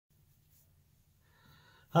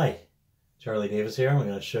Hi, Charlie Davis here. I'm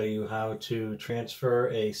going to show you how to transfer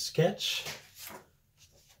a sketch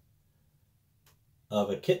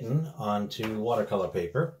of a kitten onto watercolor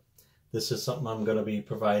paper. This is something I'm going to be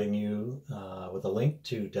providing you with a link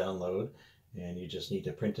to download, and you just need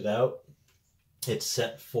to print it out. It's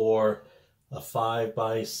set for a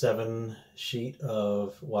 5x7 sheet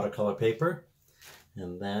of watercolor paper,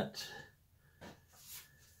 and that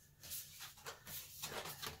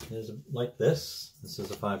is like this. This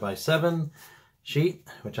is a 5x7 sheet,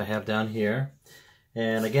 which I have down here.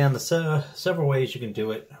 And again, the several ways you can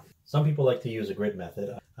do it. Some people like to use a grid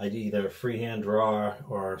method. I either freehand draw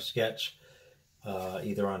or sketch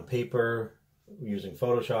either on paper using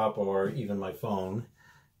Photoshop or even my phone.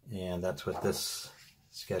 And that's what this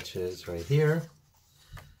sketch is right here.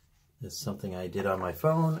 It's something I did on my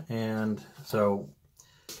phone. And so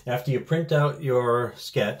after you print out your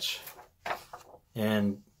sketch,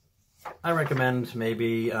 and I recommend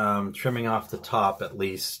maybe trimming off the top at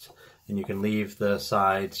least, and you can leave the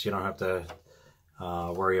sides. You don't have to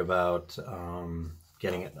worry about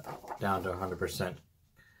getting it down to 100%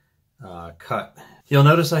 cut. You'll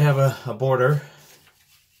notice I have a border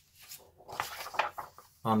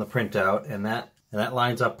on the printout, and that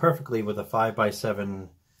lines up perfectly with a 5x7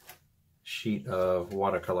 sheet of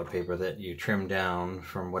watercolor paper that you trim down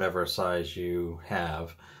from whatever size you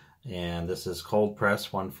have. And this is cold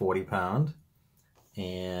press 140 pound,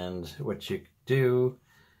 and what you do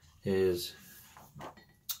is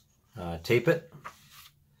tape it,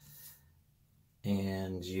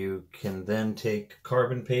 and you can then take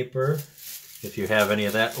carbon paper if you have any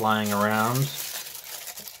of that lying around.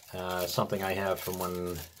 Something I have from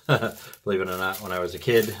when believe it or not, when I was a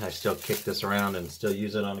kid. I still kick this around and still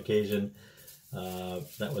use it on occasion.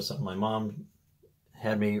 That was something my mom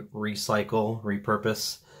had me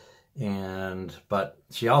repurpose. But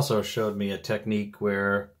she also showed me a technique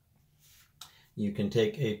where you can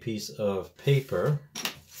take a piece of paper.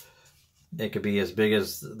 It could be as big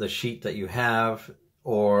as the sheet that you have,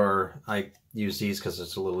 or I use these because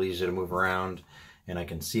it's a little easier to move around and I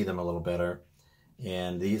can see them a little better.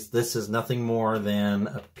 And this is nothing more than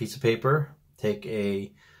a piece of paper. Take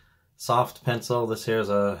a soft pencil, this here is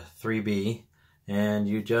a 3B, and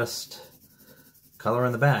you just color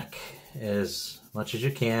in the back as much as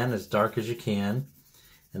you can, as dark as you can,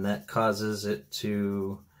 and that causes it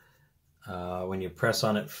to, when you press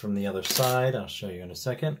on it from the other side, I'll show you in a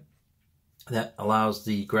second, that allows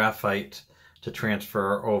the graphite to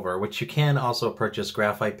transfer over, which you can also purchase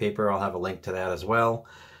graphite paper. I'll have a link to that as well.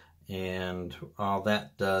 And all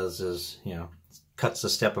that does is, cuts the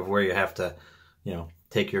step of where you have to,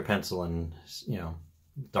 take your pencil and,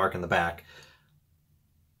 darken the back.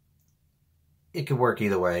 It could work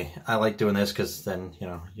either way. I like doing this because then, you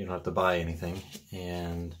don't have to buy anything.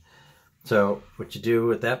 And so what you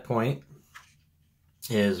do at that point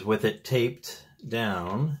is, with it taped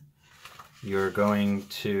down, you're going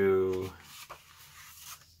to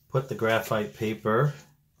put the graphite paper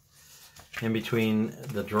in between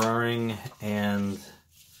the drawing and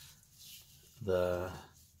the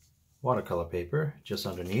watercolor paper, just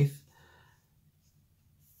underneath.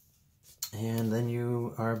 And then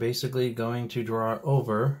you are basically going to draw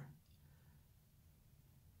over,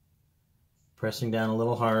 pressing down a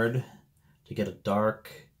little hard to get a dark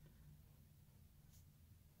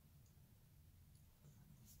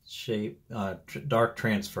shape, dark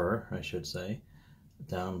transfer, I should say,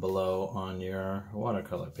 down below on your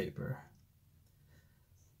watercolor paper.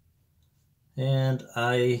 And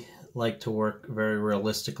I like to work very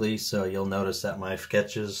realistically, so you'll notice that my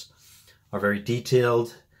sketches are very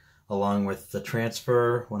detailed. Along with the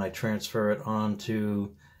transfer, when I transfer it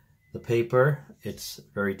onto the paper, it's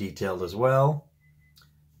very detailed as well.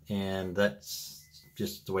 And that's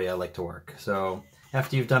just the way I like to work. So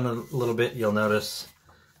after you've done a little bit, you'll notice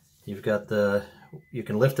you've got you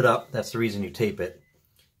can lift it up. That's the reason you tape it.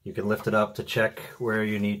 You can lift it up to check where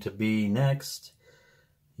you need to be next.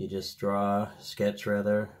 You just sketch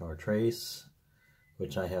or trace,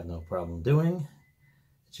 which I have no problem doing.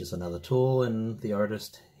 It's just another tool in the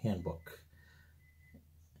artist handbook,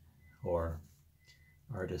 or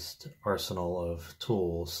artist arsenal of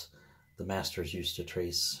tools the masters used to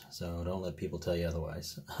trace, so don't let people tell you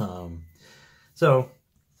otherwise. So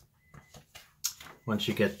once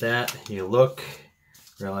you get that, you look,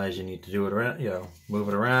 realize you need to do it around, move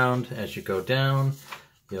it around. As you go down,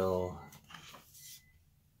 you'll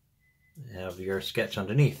have your sketch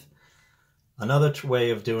underneath. Another way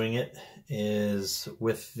of doing it is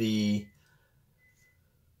with the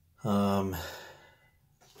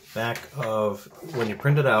back of, when you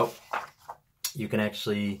print it out, you can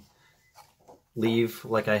actually leave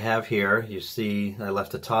like I have here. You see I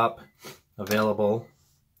left the top available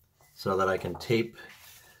so that I can tape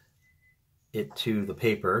it to the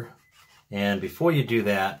paper. And before you do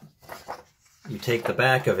that, you take the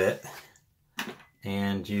back of it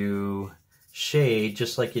and you shade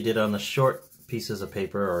just like you did on the short pieces of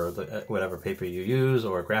paper, or whatever paper you use,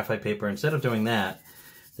 or graphite paper. Instead of doing that,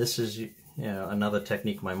 this is another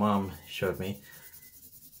technique my mom showed me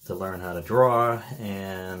to learn how to draw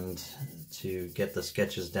and to get the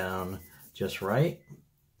sketches down just right.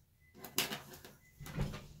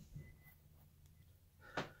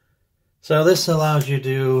 So this allows you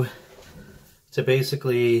to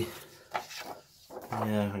basically,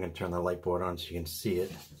 I'm going to turn the light board on so you can see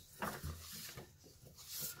it.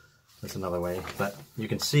 That's another way, but you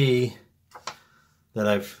can see that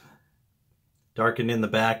I've darkened in the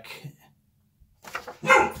back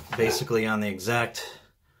basically on the exact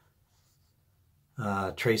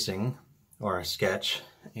tracing or a sketch,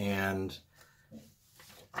 and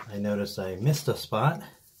I noticed I missed a spot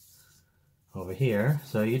over here.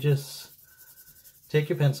 So you just take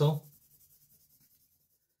your pencil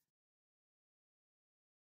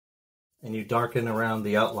and you darken around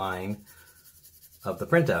the outline of the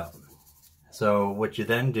printout. So what you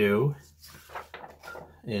then do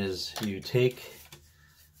is you take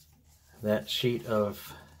that sheet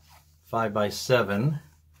of 5x7,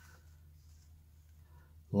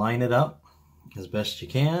 line it up as best you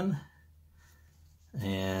can,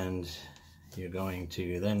 and you're going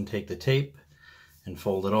to then take the tape and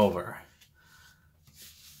fold it over.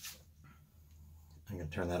 I'm going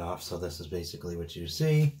to turn that off, so this is basically what you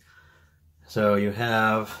see. So you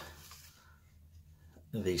have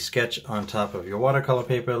the sketch on top of your watercolor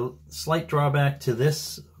paper. Slight drawback to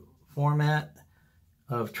this format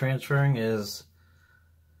of transferring is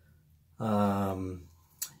when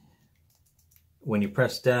you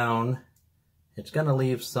press down, it's going to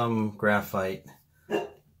leave some graphite.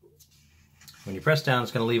 When you press down,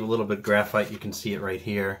 it's going to leave a little bit of graphite. You can see it right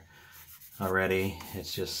here already.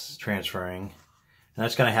 It's just transferring. And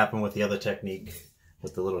that's going to happen with the other technique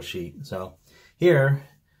with the little sheet. So here,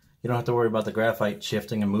 you don't have to worry about the graphite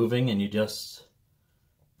shifting and moving, and you just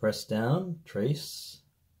press down, trace,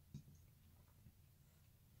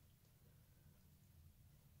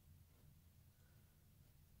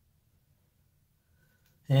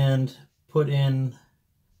 and put in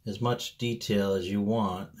as much detail as you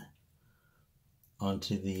want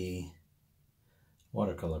onto the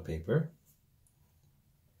watercolor paper.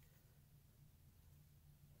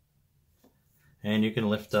 And you can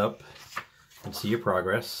lift up and see your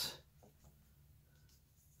progress.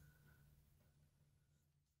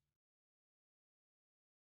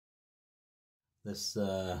 This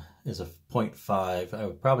is a 0.5. I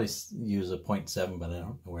would probably use a 0.7, but I don't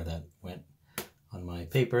know where that went on my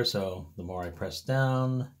paper. So the more I press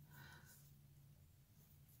down,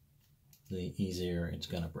 the easier it's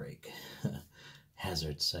gonna break.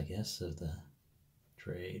 Hazards, I guess, of the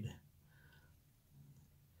trade.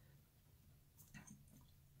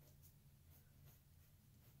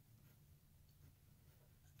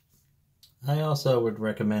 I also would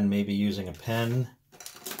recommend maybe using a pen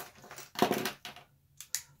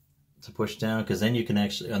to push down, because then you can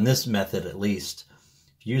actually, on this method at least,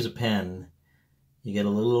 if you use a pen, you get a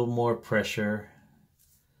little more pressure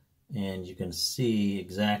and you can see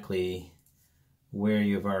exactly where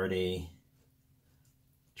you've already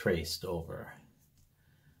traced over.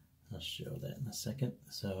 I'll show that in a second.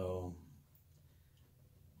 So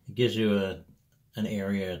it gives you an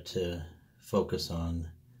area to focus on.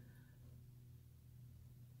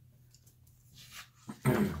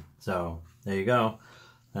 So there you go.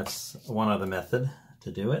 That's one other method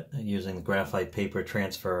to do it, using the graphite paper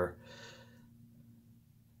transfer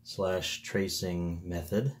 / tracing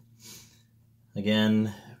method.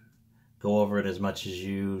 Again, go over it as much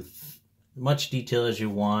detail as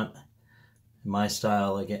you want. My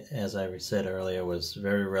style, again, as I said earlier, was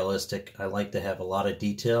very realistic. I like to have a lot of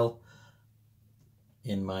detail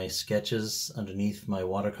in my sketches underneath my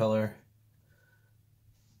watercolor.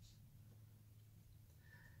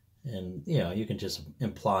 And you can just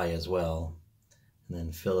imply as well, and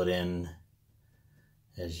then fill it in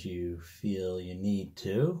as you feel you need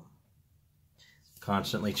to.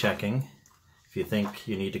 Constantly checking. If you think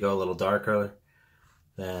you need to go a little darker,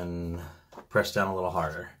 then press down a little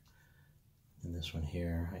harder. And this one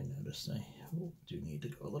here, I noticed I do need to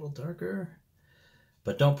go a little darker.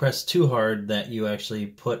 But don't press too hard that you actually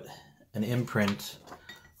put an imprint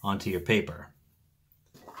onto your paper.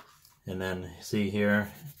 And then see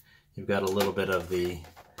here, you've got a little bit of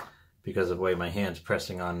because of the way my hand's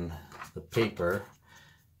pressing on the paper,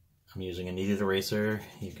 I'm using a kneaded eraser.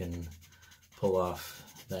 You can pull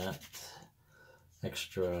off that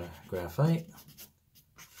extra graphite.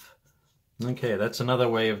 Okay, that's another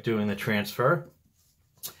way of doing the transfer.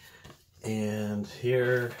 And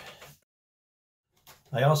here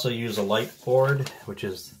I also use a light board, which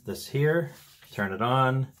is this here. Turn it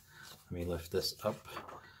on. Let me lift this up.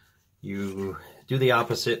 You do the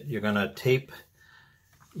opposite. You're going to tape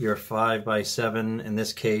your 5x7, in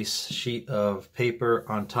this case, sheet of paper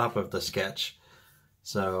on top of the sketch.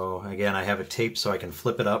 So again, I have it taped so I can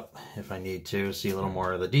flip it up if I need to see a little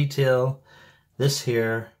more of the detail. This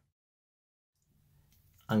here,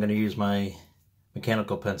 I'm going to use my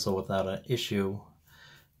mechanical pencil without an issue,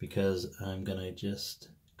 because I'm going to just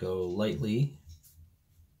go lightly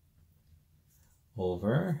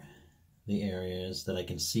over the areas that I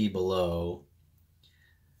can see below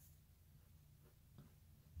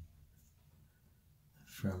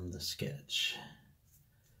from the sketch.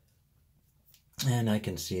 And I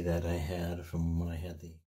can see that I had from when I had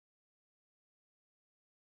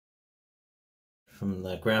from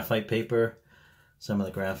the graphite paper, some of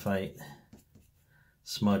the graphite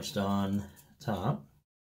smudged on top.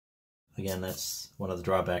 Again, that's one of the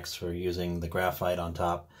drawbacks for using the graphite on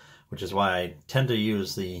top, which is why I tend to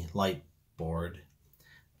use the light board.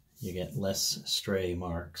 You get less stray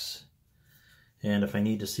marks. And if I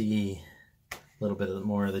need to see a little bit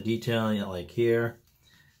more of the detail, you know, like here,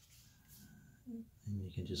 and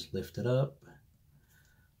you can just lift it up.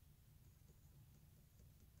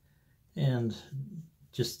 And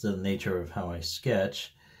just the nature of how I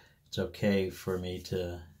sketch, it's okay for me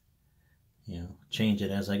to, change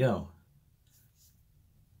it as I go.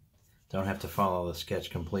 Don't have to follow the sketch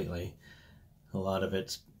completely. A lot of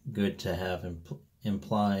it's good to have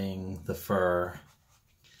implying the fur.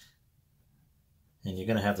 And you're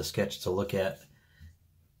going to have the sketch to look at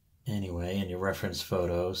anyway in your reference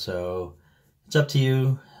photo, so it's up to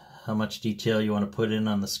you how much detail you want to put in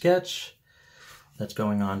on the sketch that's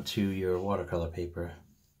going on to your watercolor paper.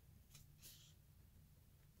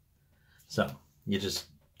 So you just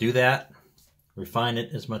do that, refine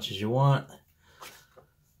it as much as you want,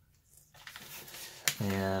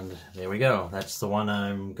 and there we go. That's the one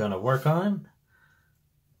I'm going to work on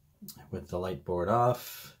with the light board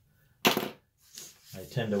off. I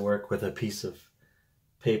tend to work with a piece of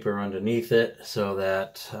paper underneath it so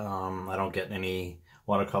that I don't get any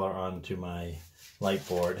watercolor onto my light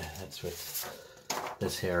board. That's what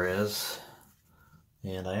this here is.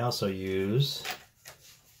 And I also use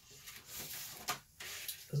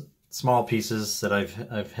small pieces that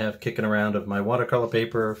I've have kicking around of my watercolor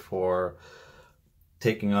paper for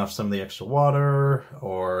taking off some of the extra water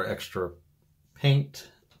or extra paint.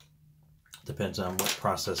 Depends on what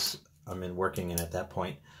process I'm working in at that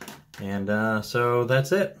point. And so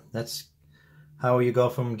that's it. That's how you go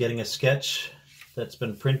from getting a sketch that's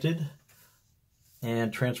been printed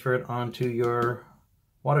and transfer it onto your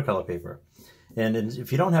watercolor paper. And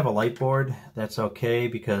if you don't have a light board, that's okay,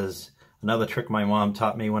 because another trick my mom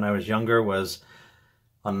taught me when I was younger was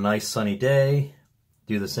on a nice sunny day,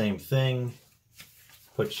 do the same thing.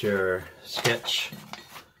 Put your sketch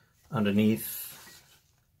underneath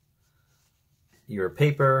your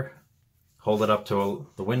paper, hold it up to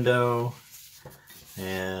the window,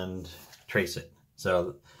 and trace it. So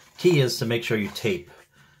the key is to make sure you tape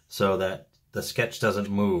so that the sketch doesn't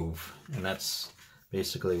move, and that's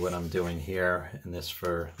basically what I'm doing here in this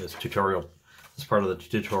for this tutorial. This part of the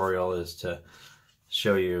tutorial is to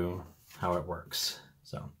show you how it works.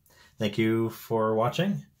 So thank you for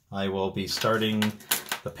watching. I will be starting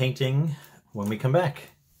the painting when we come back.